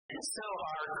So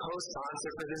our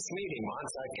co-sponsor for this meeting,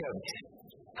 Wonsuck Kim.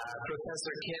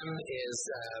 Professor Kim is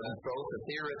both a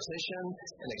theoretician,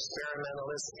 an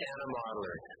experimentalist, and a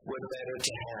modeler. What better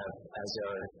to have as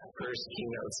our first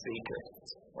keynote speaker?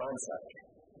 Wonsuck.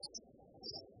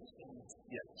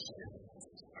 Yes.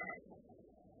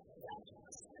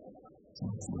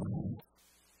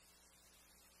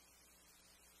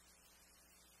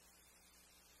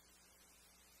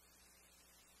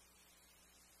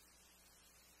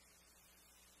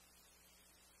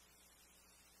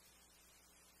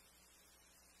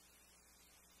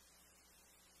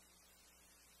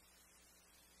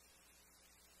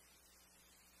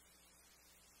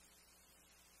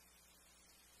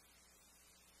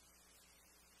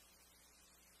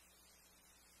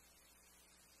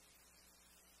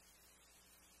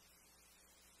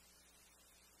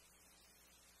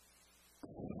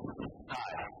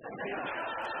 Hi,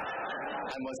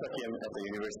 I'm Wonsuck Kim at the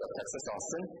University of Texas,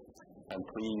 Austin. I'm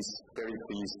very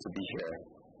pleased to be here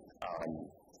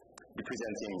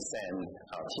representing SAN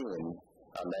team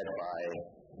led by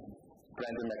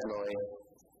Brandon McElroy,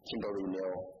 Kimberly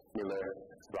Miller,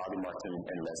 Robbie Martin,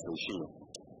 and Leslie Shee.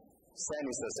 SAN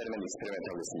is a sediment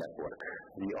experimentalist network.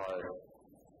 We are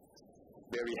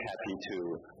very happy to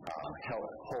help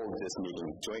hold this meeting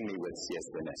jointly with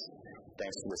CSDMS.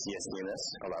 Thanks to the CSDMS,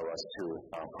 allow us to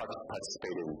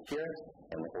participate in here,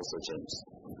 and also James.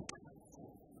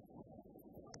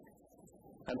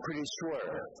 I'm pretty sure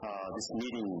this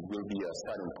meeting will be a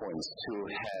starting point to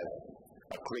have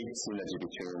a great synergy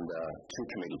between the two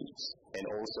communities, and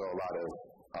also a lot of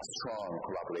strong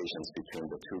collaborations between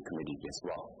the two communities as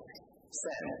well.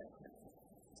 SAN,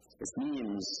 it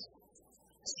means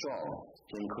strong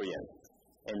in Korean,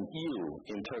 and you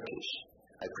in Turkish.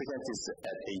 I present this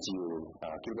at AGU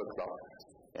Gilbert Club,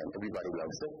 and everybody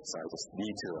loves it, so I just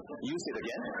need to use it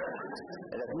again.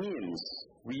 And that means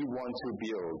we want to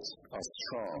build a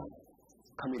strong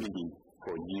community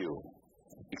for you,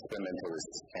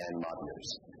 experimentalists and modelers.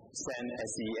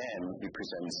 SAN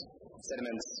represents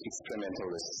Sediments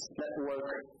Experimentalist Network,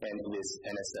 and it is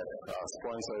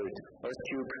NSF-sponsored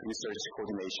EarthCube Research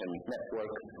Coordination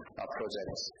Network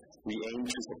project. We aim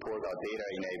to support our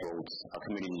data-enabled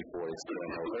community for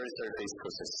experimental Earth surface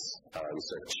process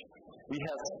research. We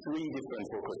have three different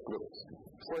focus groups.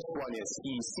 First one is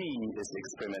EC, is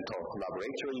experimental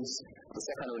collaboratories. The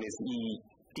second one is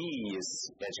ED, is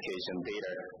education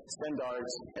data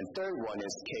standards. And third one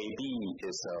is KB,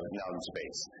 is knowledge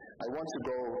base. I want to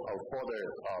go further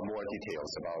more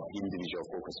details about individual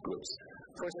focus groups.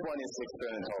 First one is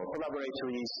experimental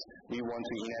collaboratories. We want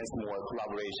to enhance more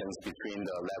collaborations between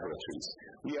the laboratories.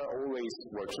 We are always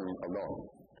working alone.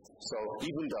 So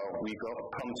even though we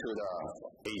come to the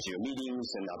AGU meetings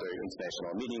and other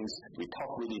international meetings, we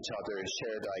talk with each other,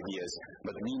 share the ideas,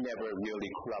 but we never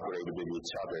really collaborate with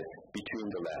each other between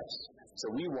the labs. So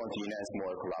we want to enhance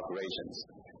more collaborations.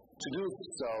 To do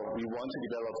so, we want to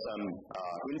develop some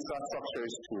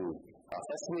infrastructures to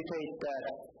facilitate that,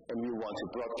 and we want to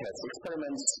broadcast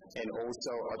experiments and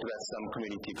also address some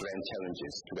community grant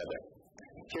challenges together.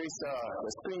 Here's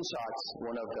the screenshot,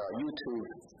 one of the YouTube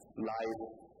live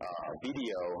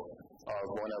video of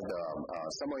one of the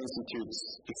Summer Institute's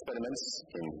experiments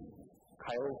in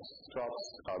Kyle-Stropp's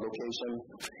location.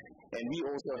 And we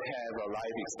also have a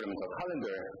live experimental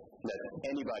calendar that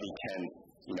anybody can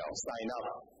sign up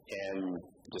and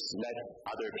just let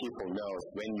other people know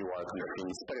when you are conducting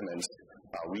experiments.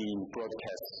 We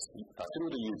broadcast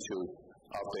through the YouTube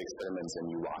of the experiments, and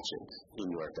you watch it in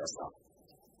your desktop.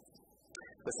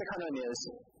 The second one is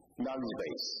knowledge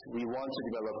base. We want to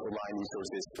develop online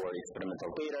resources for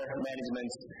experimental data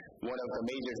management. One of the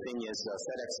major things is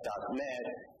sedex.net,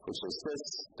 which is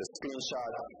the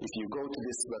screenshot. If you go to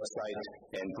this website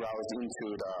and browse into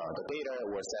the data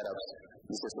or setups,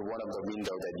 this is one of the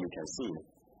windows that you can see.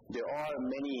 There are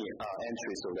many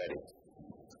entries already.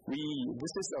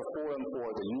 This is a forum for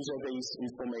the user-based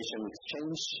information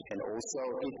exchange, and also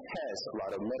it has a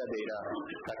lot of metadata,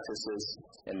 practices,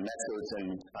 and methods and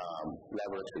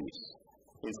laboratories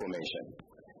information.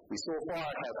 We so far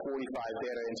have 45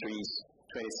 data entries,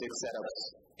 26 setups,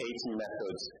 18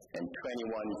 methods, and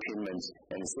 21 treatments,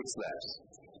 and 6 labs.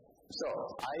 So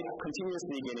I'm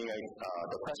continuously getting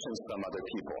the questions from other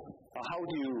people. How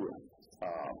do you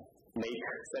make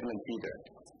sediment feeder?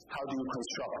 How do you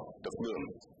construct the flume?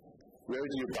 Where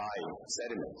do you buy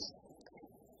sediments?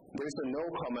 There's no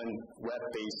common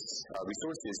web-based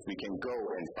resources we can go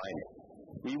and find it.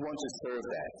 We want to serve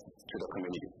that to the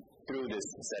community through this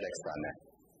sedex.net.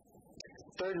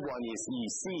 Third one is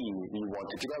EC. We want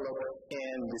to develop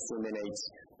and disseminate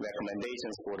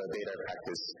recommendations for the data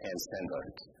practice and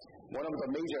standards. one of the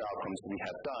major outcomes we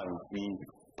have done, we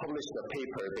published a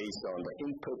paper based on the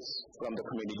inputs from the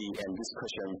community and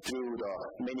discussion through the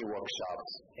many workshops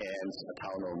and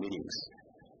town hall meetings.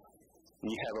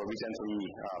 We have recently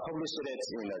published it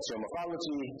in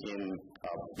Geomorphology, in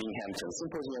Binghamton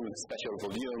Symposium, special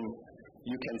volume.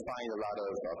 You can find a lot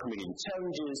of community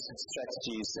challenges,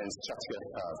 strategies, and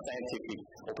scientific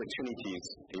opportunities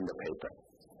in the paper.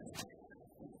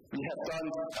 We have done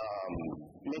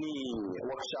many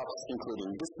workshops, including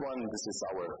this one. This is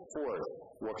our fourth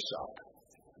workshop.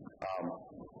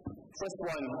 First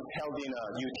one held in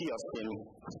UT Austin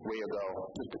way ago,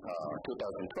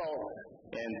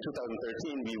 2012. In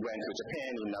 2013, we went to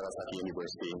Japan in Nagasaki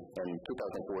University. In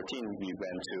 2014, we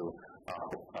went to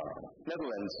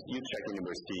Netherlands, Utrecht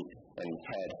University, and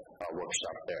had a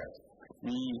workshop there.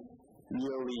 We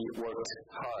really worked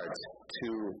hard to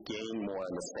gain more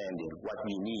understanding what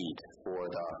we need for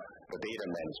the data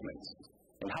management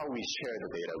and how we share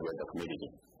the data with the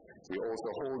community. We also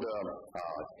hold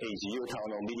AGU town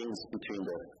hall meetings between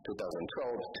the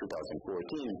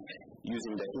 2012-2014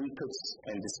 using the inputs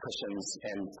and discussions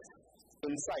and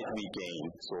insight we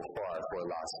gained so far for the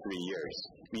last 3 years.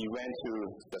 We went to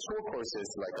the short courses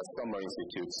like the summer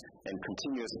institutes and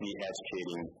continuously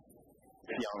educating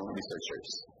young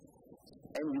researchers.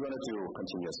 And we're going to do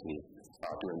continuously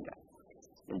doing that.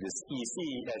 In this EC,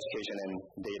 education and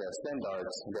data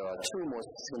standards, there are two most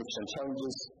significant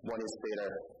challenges. One is data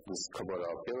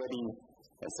discoverability,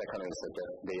 and second is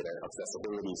data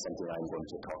accessibility, something I'm going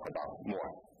to talk about more.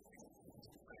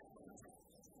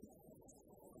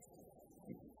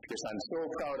 Because I'm so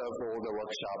proud of all the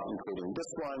workshops, including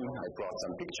this one, I brought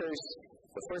some pictures.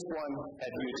 The first one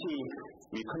at UT,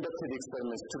 we conducted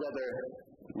experiments together.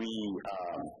 We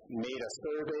made a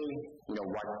survey,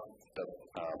 what the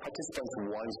participants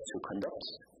want to conduct.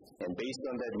 And based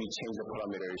on that, we changed the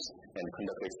parameters and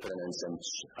conduct experiments and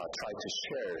try to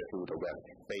share through the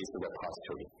web-based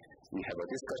repository. We have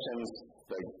discussions,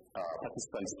 the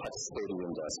participants participating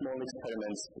in the small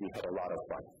experiments. We had a lot of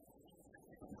fun.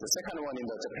 The second one in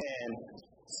the Japan,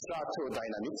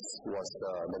 Stratodynamics was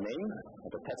the name.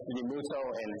 The Tatsumi Muto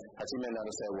and Hajime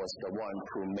Naruse was the one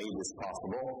who made this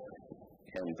possible.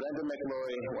 And Brandon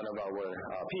McLoy, one of our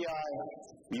PI,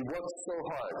 we worked so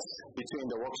hard between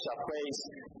the workshop place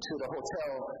to the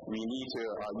hotel. We need to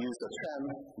use the tram,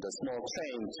 the small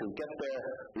train to get there.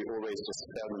 We always just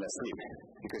fell asleep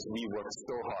because we worked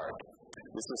so hard.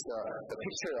 This is the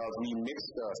picture of we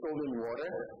mixed salt and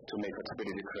water to make a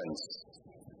turbidity currents.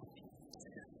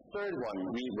 Third one,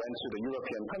 we went to the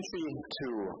European country to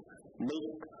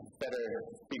make better,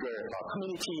 bigger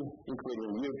community,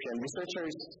 including European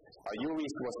researchers.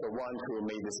 URIS was the one who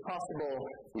made this possible.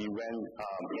 We went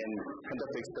and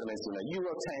conducted experiments in a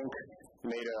Eurotank,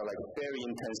 made a very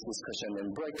intense discussion in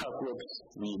breakout groups.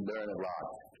 We learned a lot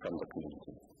from the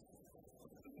community.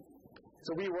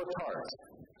 So we worked hard,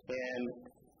 and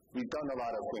we've done a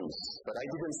lot of things, but I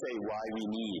didn't say why we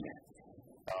need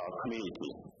a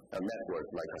community, a network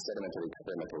like a sedimentary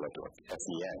experimental network,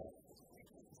 SEN.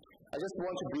 I just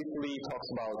want to briefly talk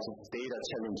about data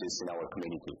challenges in our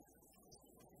community.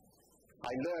 I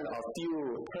learned a few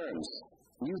terms,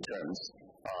 new terms,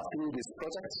 through this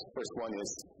project. First one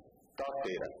is dark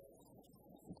data.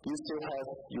 Do you still have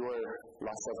your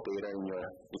lots of data in your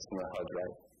external hard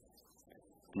drive?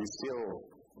 You still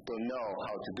don't know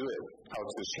how to do it, how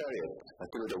to share it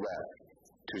through the web,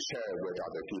 to share it with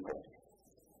other people.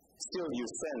 Still, you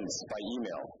send by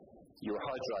email your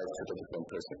hard drive to the different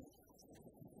person.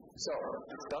 So,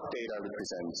 dark data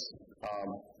represents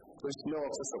there's no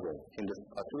accessible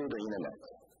through the internet,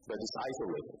 but it's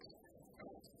isolated.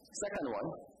 Second one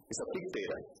is a big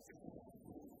data.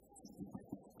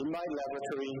 In my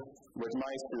laboratory with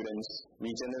my students,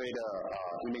 we generate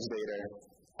image data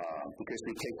because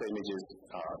we take the images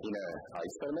in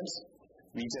experiments.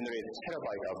 We generate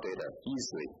terabytes of data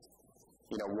easily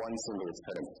in one single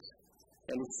experiment.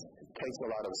 And it takes a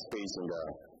lot of space in the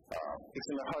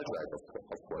external hard drive,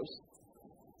 of course.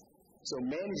 So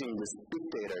managing this big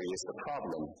data is the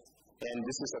problem, and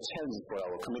this is a challenge for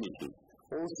our community.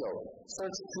 Also,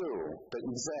 search through the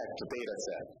exact data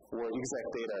set or exact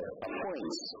data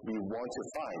points we want to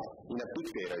find in a big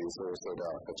data is also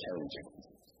the challenge.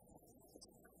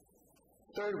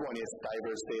 Third one is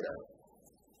diverse data.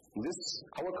 This,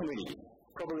 our community,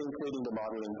 probably including the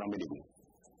modeling community,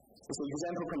 is an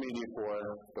example community for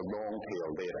the long-tail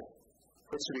data,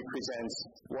 which represents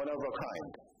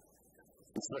one-of-a-kind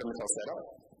experimental setup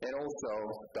and also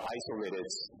the isolated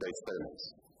experiments.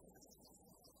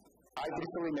 I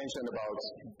briefly mentioned about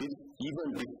even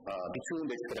between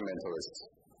the experimentalists,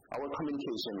 our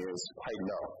communication is quite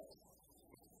low.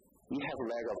 we have a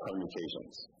lack of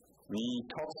communications. We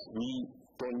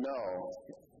don't know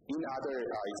in other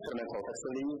experimental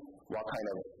facility what kind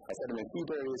of sediment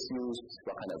feeder is used,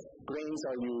 what kind of grains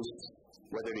are used,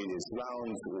 whether it is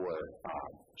round or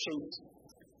shaped.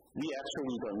 We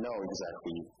actually don't know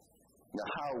exactly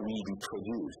how we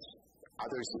reproduce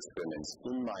others' experiments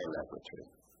in my laboratory.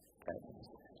 Okay?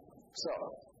 So,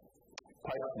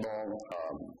 quite long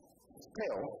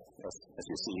tail, as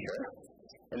you see here.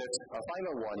 And the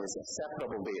final one is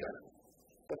separable data.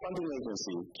 The funding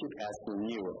agency keep asking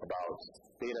you about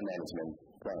data management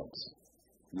plans.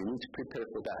 You need to prepare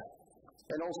for that.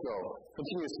 And also,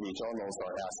 continuously, journals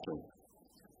are asking.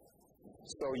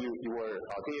 So your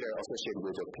data associated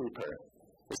with your paper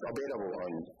is available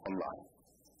online.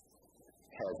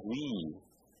 Have we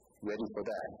ready for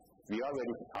that?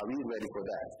 Are we ready for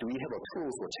that? Do we have a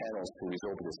tools or channels to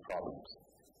resolve these problems?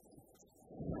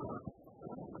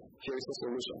 Here's the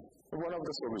solution. One of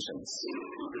the solutions.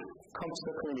 Come to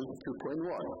the clinic 2.1.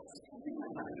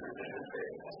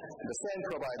 The SAN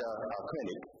provider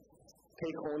clinic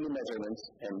take only measurements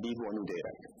and leave only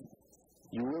data.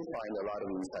 You will find a lot of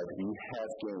insight we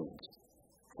have gained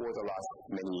for the last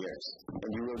many years, and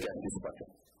you will get this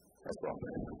bucket as well.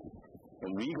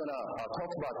 And we're going to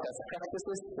talk about best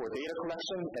practices for data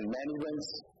collection and management.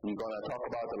 We're going to talk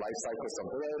about the life cycles of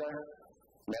the data,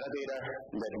 metadata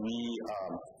that we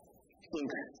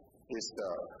think is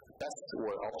the best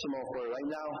or optimal for right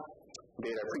now,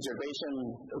 data preservation,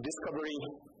 discovery,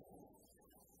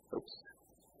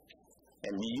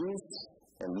 and we use,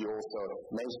 and we also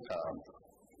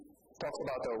talk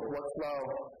about the workflow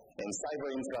and cyber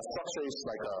infrastructures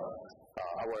like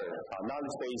our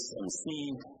knowledge base and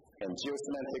seed and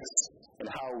geosemantics, and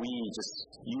how we just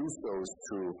use those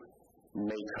to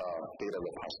make data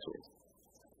repository.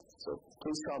 So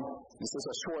please come. This is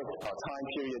a short time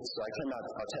period, so I cannot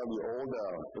tell you all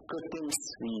the good things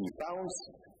we found,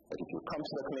 but if you come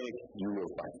to the clinic, you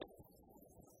will find.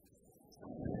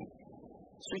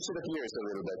 Switch the gears a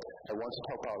little bit. I want to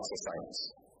talk about the science,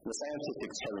 the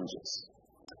scientific challenges.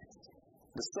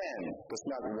 The SAN does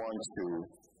not want to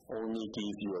only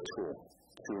give you a tool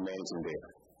to manage data.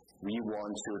 We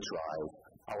want to drive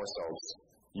ourselves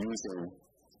using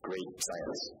great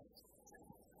science.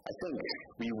 I think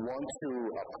we want to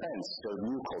plant the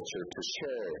new culture to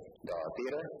share the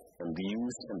data and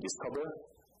reuse and discover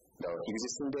the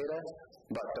existing data,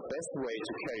 but the best way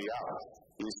to carry out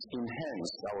is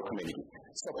enhance our community,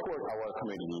 support our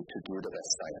community to do the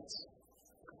best science.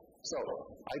 So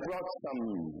I brought some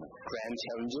grand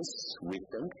challenges with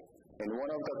them, and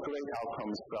one of the great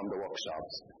outcomes from the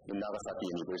workshops in Nagasaki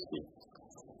University,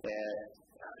 and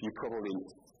you probably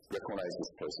recognize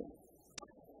this person.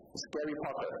 It's Gary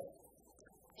Parker.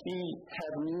 He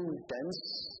had new dance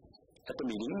at the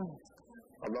meeting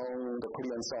along the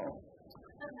Korean song.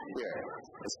 Here,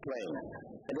 it's playing.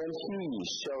 And then he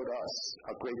showed us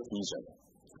a great vision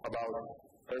about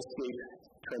Earthscape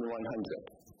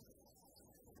 2100.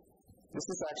 This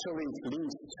is actually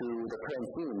linked to the current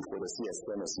theme for the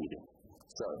CSDMS meeting.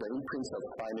 So the imprints of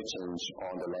climate change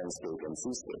on the landscape and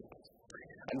seascape.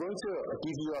 I'm going to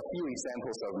give you a few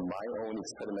examples of my own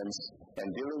experiments and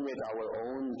dealing with our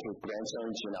own grand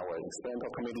challenge in our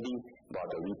experimental community about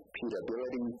the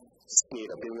repeatability,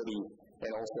 scalability,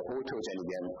 and also autogenic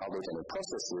and allogenic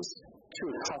processes to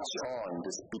touch on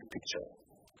this big picture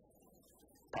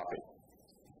topic.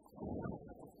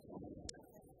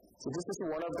 So this is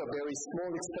one of the very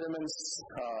small experiments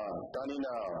done in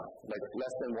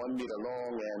less than 1 meter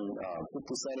long and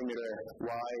 50 centimeter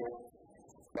wide.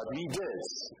 What we did,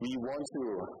 we want to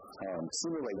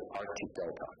simulate Arctic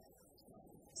Delta.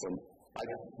 So I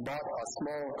bought a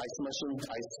small ice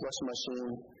slush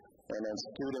machine, and then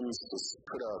students just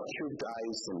put a cubed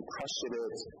ice and crush it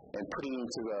and put it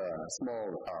into the small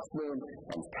flume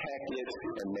and pack it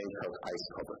and make an ice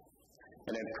cover.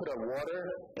 And then put a water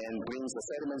and brings the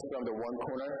sediments from the one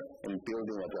corner and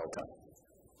building a delta.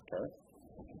 Okay?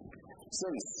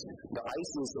 Since the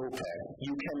ice is opaque,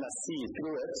 you cannot see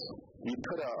through it. We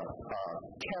put a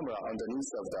camera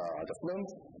underneath of the flume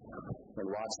and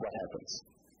watch what happens.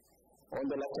 On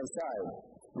the left-hand side,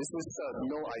 this is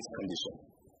no ice condition.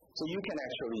 So you can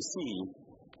actually see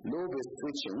low bit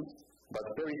switching, but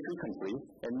very frequently,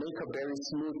 and make a very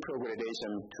smooth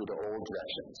progradation to the all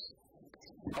directions.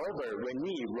 However, when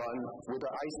we run with the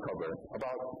ice cover,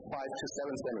 about 5 to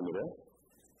 7 centimeters,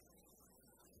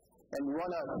 and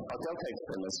run a delta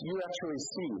experiment, you actually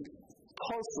see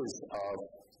pulses of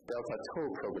delta toe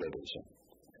progradation.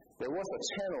 There was a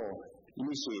channel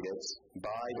initiated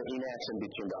by the interaction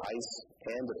between the ice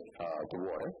and the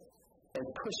water, and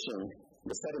pushing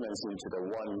the sediments into the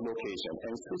one location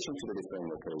and switching to the different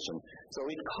location. So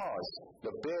it caused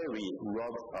the very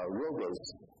robust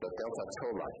the delta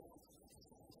toe line.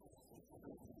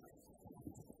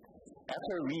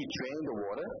 After we drain the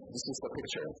water, this is the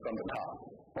picture from the top.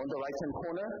 On the right-hand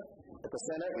corner, at the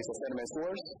center is the sediment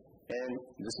source, and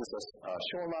this is the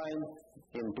shoreline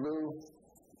in blue,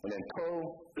 and then toe,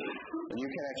 and you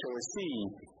can actually see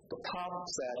the top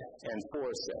set and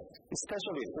foreset.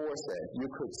 Especially foreset, you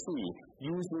could see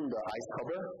using the ice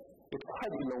cover, it's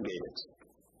quite elongated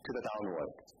to the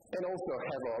downward, and also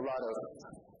have a lot of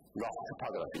rough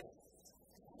topography.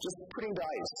 Just putting the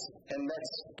ice, and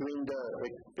that's doing the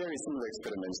very similar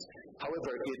experiments.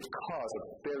 However, it caused a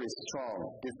very strong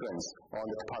difference on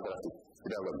the topography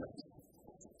development.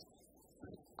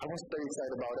 I was very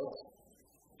excited about it.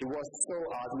 It was so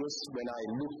obvious when I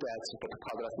looked at the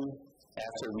topography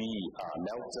after we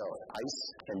melt the ice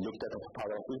and looked at the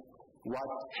topography. What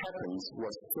happens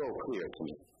was so clear to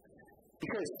me.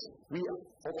 Because we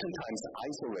oftentimes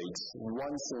isolate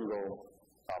one single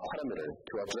parameter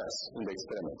to address in the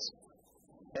experiments.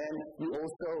 And we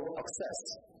also access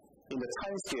in the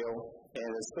time scale and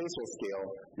the spatial scale,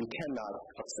 we cannot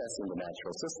access in the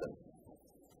natural system.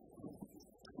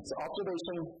 So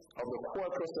observation of the core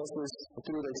processes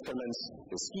through the experiments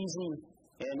is easy,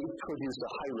 and it produced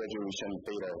a high resolution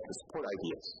data to support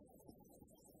ideas.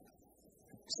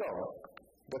 So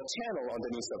the channel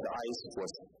underneath of the ice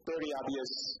was very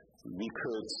obvious. We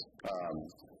could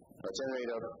generate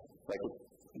a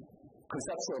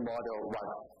conceptual model what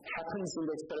happens in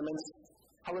the experiments.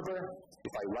 However,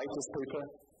 if I write this paper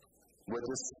with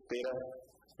this data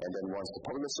and then want to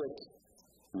publish it,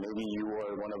 maybe you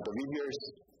are one of the reviewers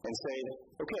and say,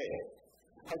 okay,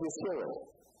 how do you scale it?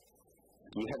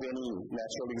 Do you have any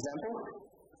natural example?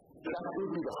 That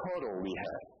would be the hurdle we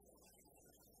have.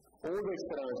 All the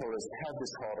experimentalists have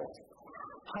this hurdle.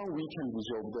 How we can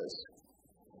resolve this?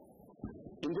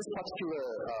 In this particular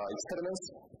experiments,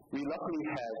 we luckily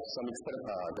have some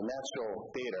the natural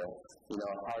data,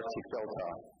 Arctic Delta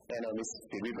and a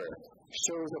Mississippi River,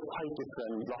 shows a quite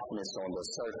different roughness on the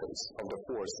surface of the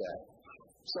foreset.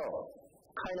 So,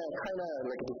 kind of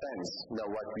like depends,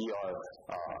 what we are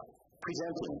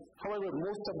presenting. However,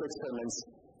 most of the experiments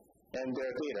and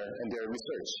their data and their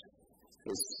research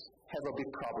have a big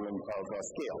problem of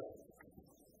scale.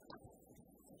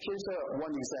 Here's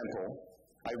one example.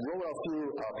 I wrote a few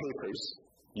papers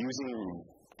using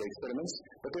the experiments,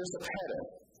 but there's a pattern.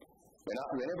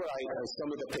 Whenever I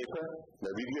submit a paper,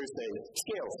 the reviewers say,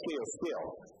 scale.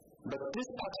 But this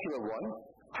particular one,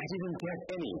 I didn't get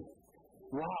any.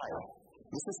 Why?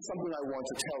 This is something I want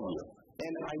to tell you,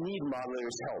 and I need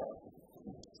modeler's help.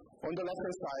 On the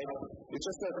left-hand side, it's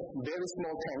just a very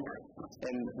small tank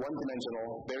and one-dimensional,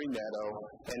 very narrow,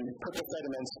 and put the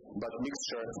sediments but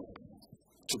mixture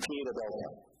to create a delta.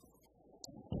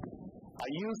 I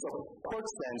use a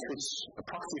quartz sand, which a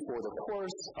proxy for the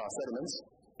coarse sediments,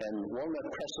 and walnut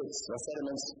precious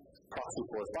sediments, proxy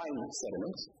for fine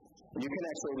sediments. You can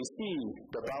actually see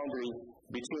the boundary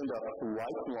between the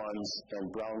white ones and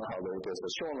brown color. There's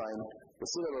a shoreline. The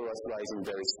sea level is rising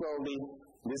very slowly.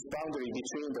 This boundary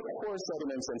between the coarse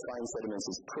sediments and fine sediments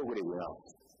is prograding out.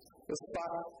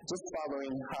 Just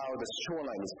following how the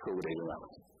shoreline is prograding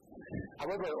out.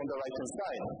 However, on the right-hand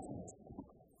side,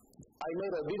 I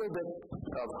made a little bit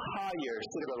of higher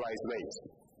stabilized rate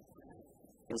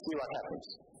and see what happens.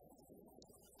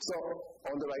 So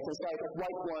on the right-hand side,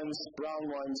 white ones, brown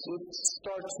ones, would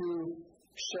start to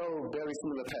show very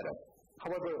similar pattern.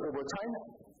 However, over time,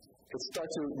 it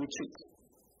starts to retreat.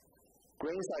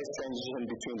 Grain size transition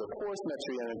between the coarse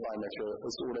material and fine material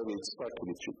is already start to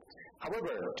retreat.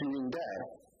 However, doing that,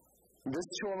 this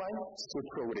shoreline is still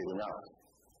prograding out.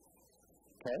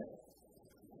 Okay?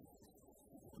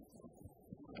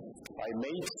 I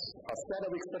made a set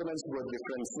of experiments with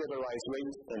different stabilized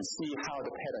rates and see how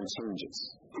the pattern changes.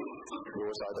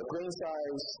 Those are the grain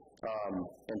size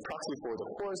and proxy for the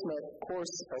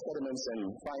coarse sediments and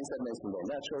fine sediments in the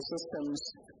natural systems.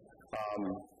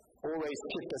 Always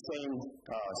keep the same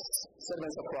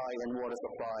sediment supply and water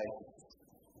supply,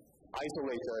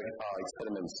 isolated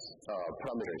experiments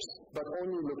parameters, but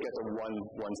only look at the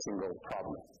one single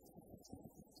problem.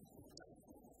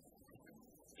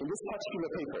 In this particular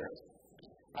paper,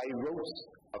 I wrote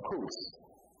a code.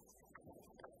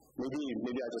 Maybe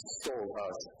I just stole a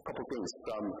couple things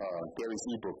from Gary's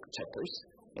ebook chapters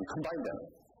and combined them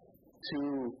to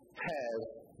have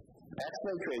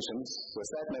excellent equations, the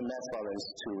sediment mass balance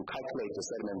to calculate the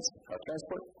sediment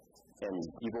transport and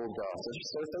evolve the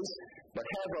surface, but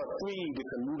have three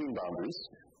different moving boundaries.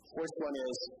 First one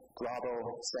is global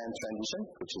sand transition,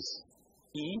 which is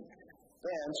E.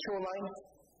 and shoreline,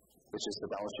 which is the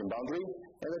downstream boundary,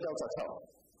 and the delta tail.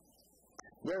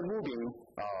 They're moving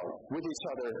with each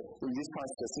other in response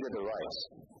to the sea level rise.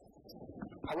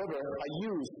 However, I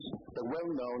used the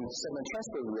well-known sediment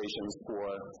transfer relations for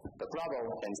the gravel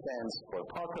and sands for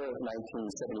Parker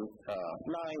 1979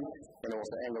 and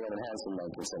also Engel and Hansen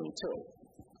 1972.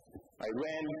 I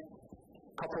ran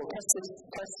a couple of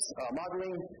tests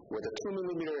modeling with a 2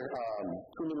 millimeter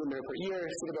per year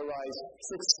sea level rise,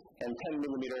 6 and 10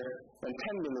 millimeter, and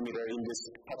 10 millimeter in this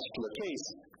particular case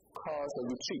caused a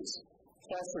retreat,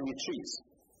 faster retreats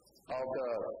of the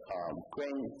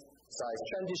grain size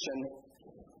transition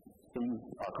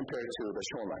compared to the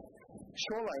shoreline.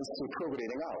 Shoreline is still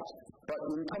prograding out, but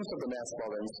in terms of the mass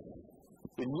balance,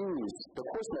 the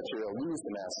coarse material lose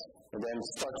the mass and then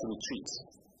start to retreat.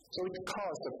 So it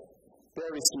caused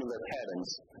very similar patterns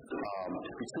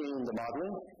between the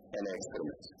modeling and the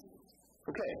experiment.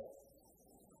 Okay,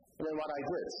 and then what I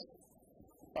did.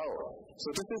 So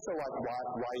this is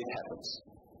why it happens.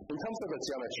 In terms of the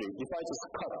geometry, if I just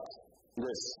cut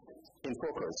this in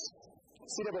focus,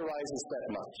 sea level rise is that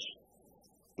much.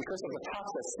 Because of the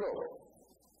topside slope,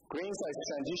 grain size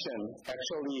transition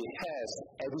actually has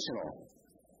additional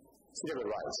sea level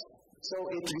rise. So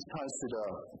it responds to the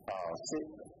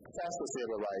faster sea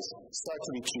level rise, start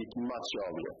to retreat much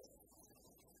earlier.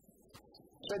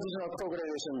 Traditional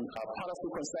progradation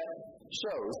parasequence set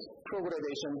shows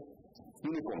progradation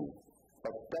uniform,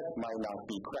 but that might not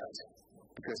be correct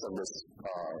because of this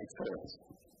experiment.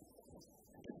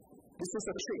 This is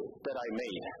a trick that I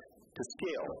made to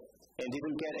scale and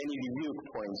didn't get any review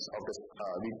points of the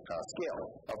scale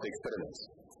of the experiment.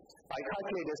 I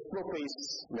calculated slope-based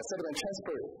sediment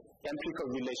transfer empirical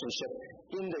relationship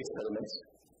in the experiment,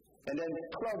 and then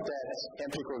plug that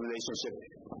empirical relationship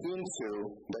into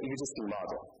the existing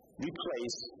model.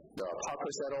 Replace the Parker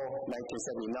et al.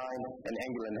 1979 and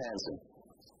Engel and Hansen.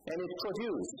 And it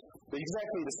produced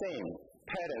exactly the same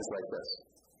patterns like this.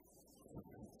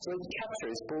 So it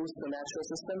captures both the natural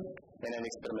system and an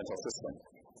experimental system.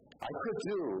 I could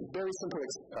do very simple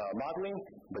modeling,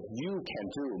 but you can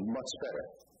do much better,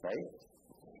 right?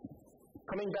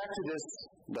 Coming back to this,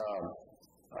 the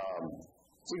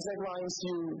zigzag lines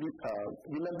you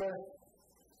remember?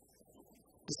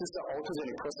 This is the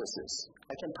autogenic processes.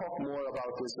 I can talk more about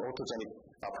these autogenic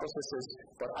processes,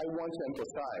 but I want to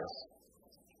emphasize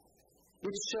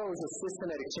it shows the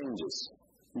systematic changes.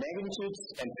 Magnitudes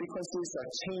and frequencies are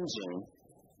changing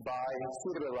by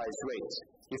sea level rise rate.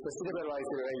 If the sea level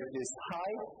rise rate is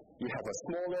high, you have a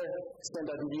smaller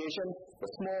standard deviation. The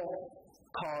small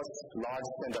cause large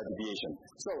standard deviation.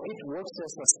 So it works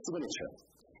as a signature.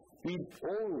 We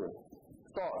all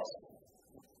thought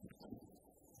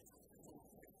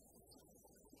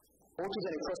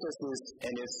autogenic processes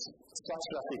and its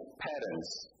stratigraphic patterns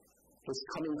is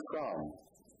coming from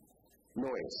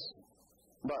noise.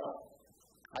 But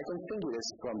I can think this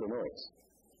from the noise.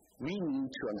 We need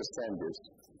to understand this.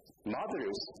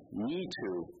 Modelers need to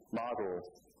model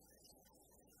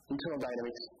internal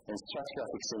dynamics and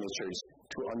stratigraphic signatures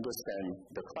to understand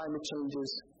the climate changes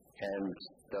and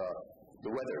the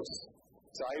weathers.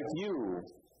 So I view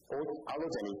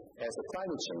allogenic as a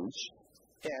climate change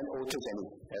and autogenic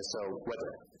as a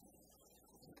weather.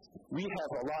 We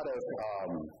have a lot of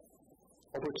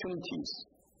opportunities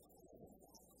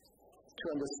to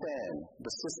understand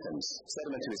the systems,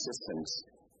 sedimentary systems,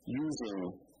 using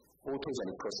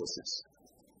autogenic processes.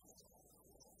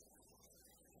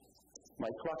 My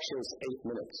clock shows 8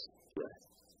 minutes here.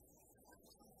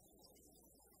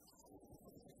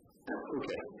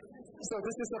 Okay, so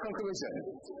this is the conclusion.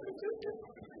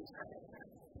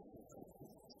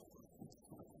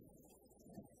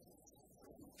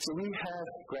 So we have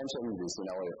grand challenges in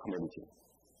our community.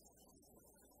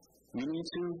 We need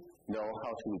to know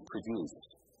how to produce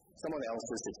someone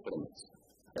else's experiments.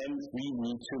 And we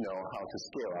need to know how to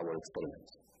scale our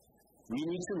experiments. We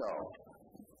need to know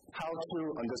how to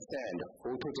understand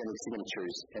autogenic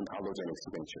signatures and allogenic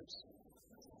signatures.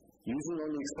 Using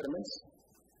only experiments,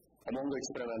 among the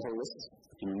experimentalists,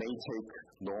 it may take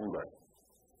longer.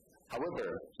 However,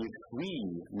 if we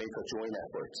make a joint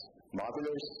effort,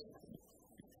 modelers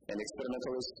and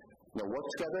experimentalists work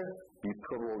together, we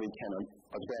probably can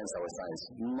advance our science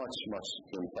much, much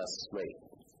in a fast way.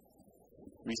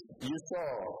 You saw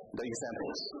the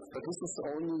examples, but this is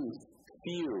only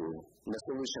few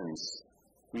solutions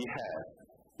we have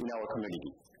in our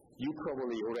community. You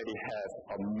probably already have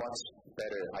a much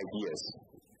better ideas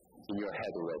in your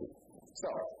head already. So,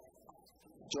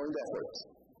 join the effort.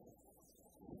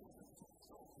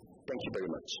 Thank you very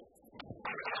much.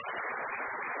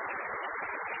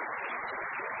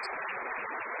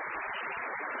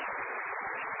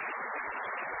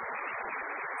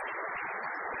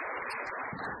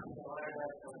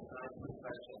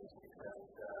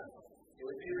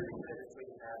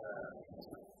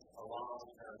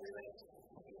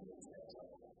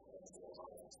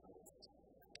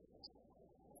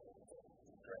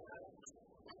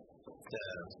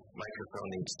 microphone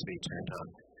needs to be turned on.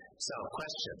 So,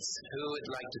 questions. Who would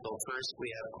like to go first? We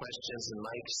have questions and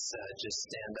mics. Just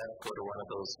stand up, go to one of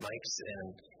those mics, and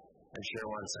I'm sure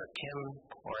Wonsuck Kim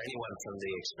or anyone from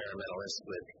the experimentalists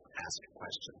would ask a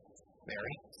question.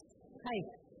 Mary? Hi.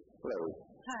 Hello.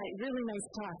 Hi, really nice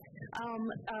talk.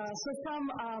 So from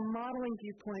a modeling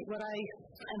viewpoint, what I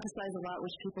emphasize a lot,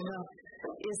 which people know,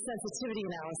 is sensitivity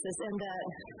analysis, and that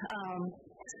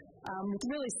with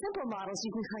really simple models,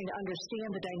 you can kind of understand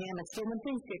the dynamics, but when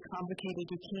things get complicated,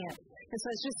 you can't. And so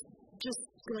I was just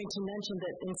going to mention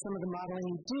that in some of the modeling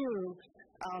you do,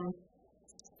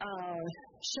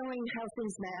 showing how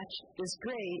things match is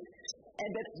great,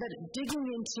 but digging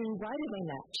into why did they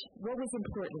match? What was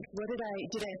important? Did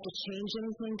I have to change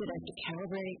anything? Did I have to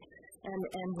calibrate?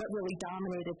 And what really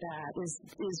dominated that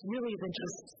is really of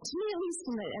interest to me, at least,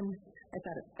 and I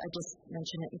thought I'd just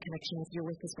mention it in connection with your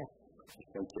work as well.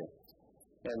 Thank you.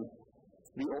 And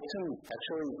we often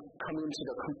actually come into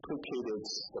the complicated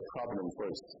problem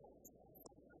first.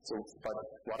 So, but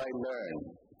what I learned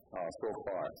so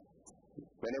far,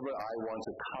 whenever I want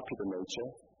to copy the nature,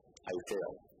 I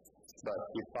fail. But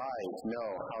if I know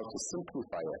how to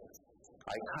simplify it,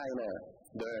 I kind of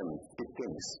learn big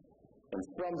things. And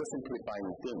from the simplifying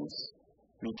things,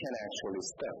 we can actually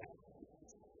step.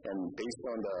 And based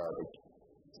on the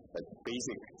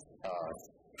basic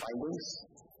findings,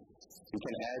 we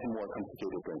can add more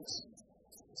complicated things.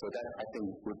 So that, I think,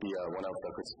 would be one of the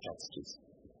good strategies.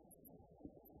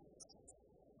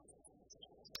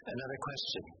 Another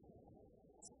question.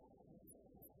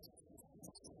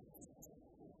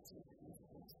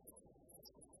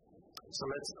 So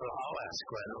I'll ask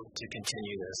one to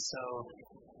continue this. So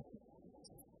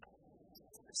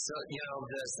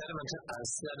the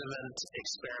sediment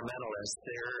experimentalists,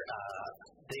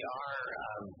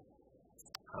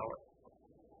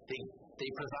 they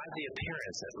provide the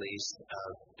appearance, at least, of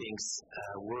being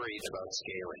worried about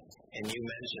scaling, and you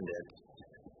mentioned it.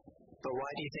 But why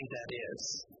do you think that is?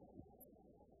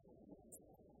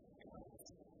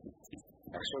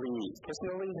 Actually,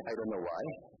 personally, I don't know why.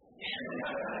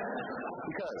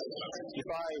 Because if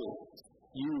I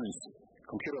use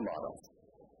computer model,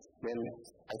 then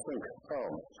I think,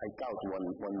 I doubt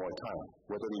one more time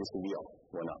whether it is real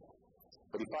or not.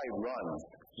 But if I run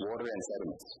water and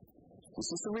sediments, this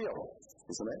is real,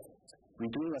 isn't it?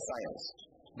 We're doing a science.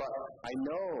 But I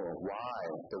know why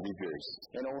the reviewers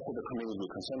and also the community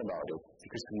are concerned about it,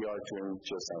 because we are doing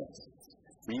geoscience.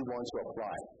 We want to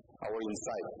apply our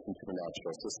insight into the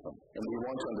natural system, and we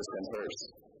want to understand Earth,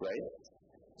 right?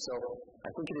 So I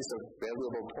think it is a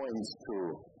valuable point to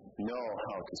know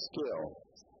how to scale.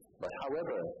 But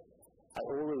however, I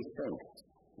always think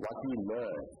what we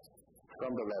learn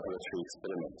from the laboratory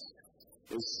experiments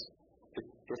is it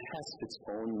has its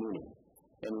own meaning,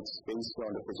 and it's based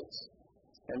on the physics.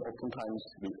 And oftentimes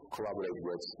we collaborate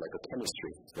with like a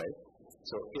chemistry, right?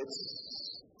 So it's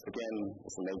a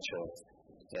nature,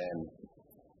 and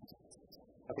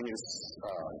I think it's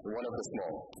one of the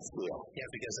small scale. Yeah,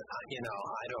 because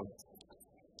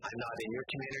I'm not in your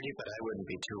community, but I wouldn't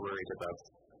be too worried about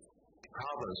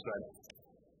problems. But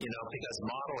because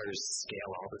modelers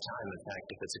scale all the time. In fact,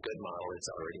 if it's a good model,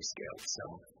 it's already scaled. So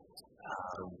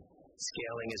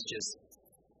scaling is just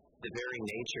the very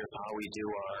nature of how we do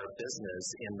our business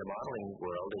in the modeling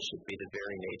world. It should be the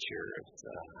very nature of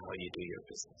how you do your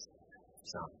business.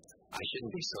 So I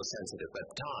shouldn't be so sensitive. But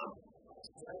Tom.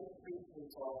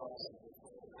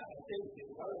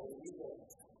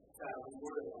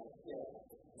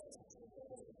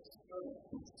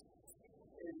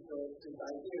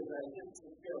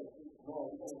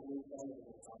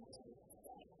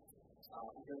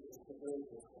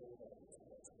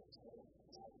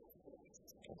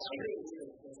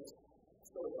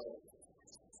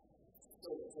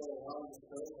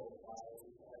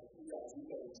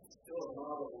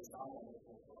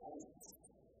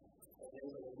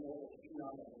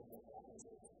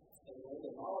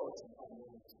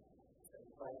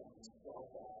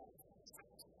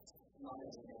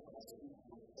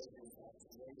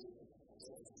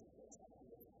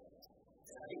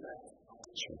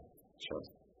 Sure.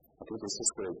 I think this is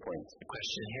a great point. A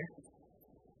question here?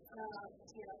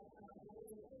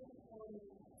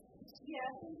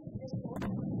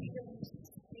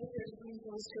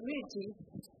 Community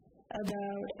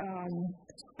about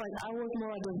I work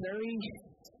more at a very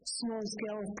small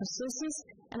scale of processes,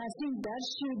 and I think that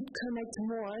should connect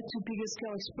more to bigger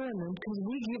scale experiment because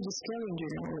we give the scaling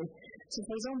generally. So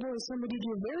for example, if somebody do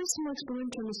a very small experiment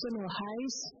to understand how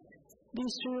highs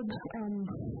disturb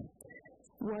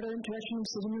water interaction with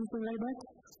sediment and like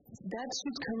that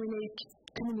should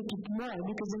communicate more,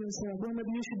 because then you say, well,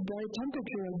 maybe you should buy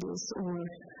temperature of this, or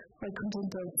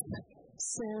content of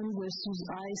sand versus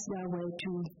ice that way,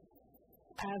 to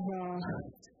have a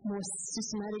more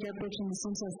systematic approach in the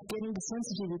sense of getting the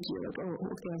sensitivity, like, oh,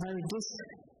 okay, I have this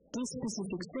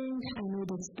specific thing, I know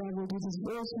that will do this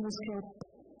very small scale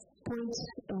point,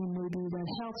 and maybe that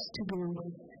helps to go.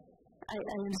 I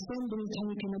understand that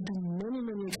you cannot do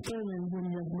many experiments when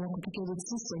you have a more complicated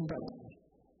system, but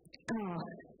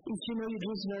if you know you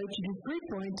just vary to do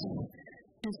 3 points,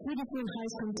 there's 3 different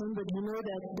highest content, but you know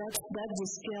that that's the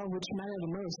scale which matters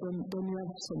the most, then you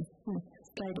have some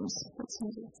guidance. That's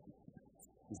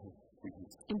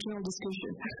internal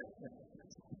discussion.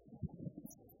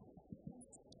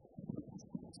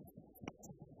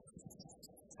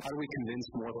 How do we convince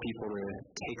more people to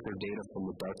take their data from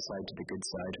the dark side to the good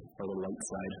side, or the light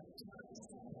side?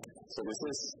 So this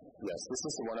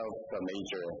is one of the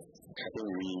major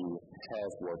things we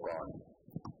have worked on.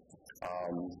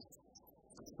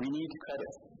 We need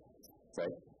credit,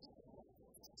 right?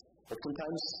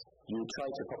 Oftentimes, you try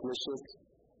to publish it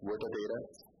with the data,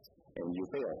 and you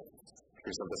fail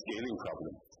because of the scaling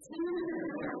problem.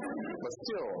 But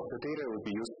still, the data would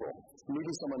be useful.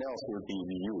 Maybe someone else would be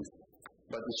reused,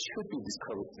 but it should be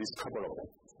discoverable,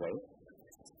 right?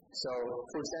 So,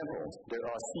 for example, there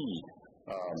are seed,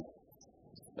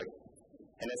 like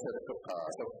NSF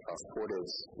supported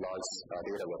large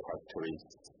data repository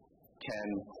can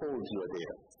hold your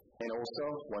data. And also,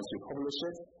 once you publish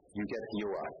it, you get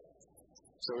DOI.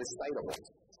 So it's citable.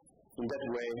 In that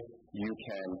way, you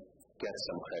can get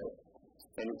some credit.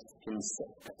 And in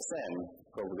SAM,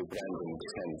 probably Brandon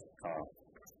can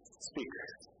speak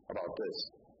about this.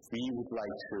 We would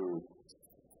like to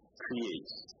create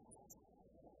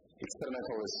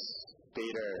experimentalist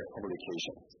data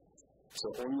publication. So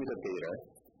only the data,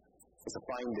 it's a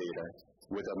fine data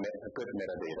with a good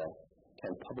metadata,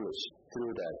 can publish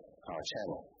through that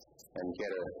channel and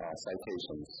get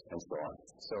citations and so on.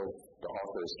 So the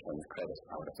authors can credit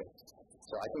out of it.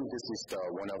 So I think this is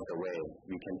one of the ways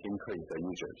we can encourage the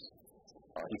users,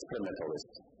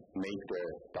 experimentalists, make their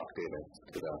dark data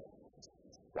to the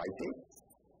white data.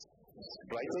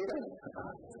 Right data?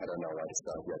 I don't know what it's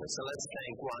the other. So let's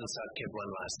thank Wonsuck Kim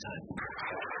one last time.